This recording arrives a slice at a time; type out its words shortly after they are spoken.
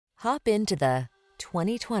Hop into the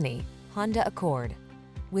 2020 Honda Accord.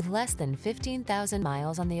 With less than 15,000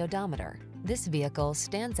 miles on the odometer, this vehicle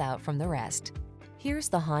stands out from the rest. Here's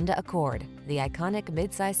the Honda Accord, the iconic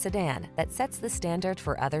midsize sedan that sets the standard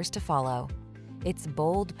for others to follow. Its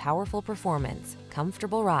bold, powerful performance,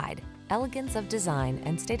 comfortable ride, elegance of design,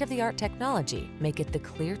 and state-of-the-art technology make it the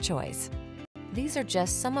clear choice. These are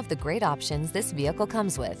just some of the great options this vehicle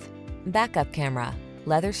comes with: backup camera,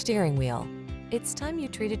 leather steering wheel. It's time you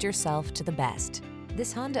treated yourself to the best.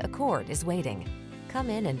 This Honda Accord is waiting. Come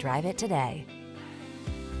in and drive it today.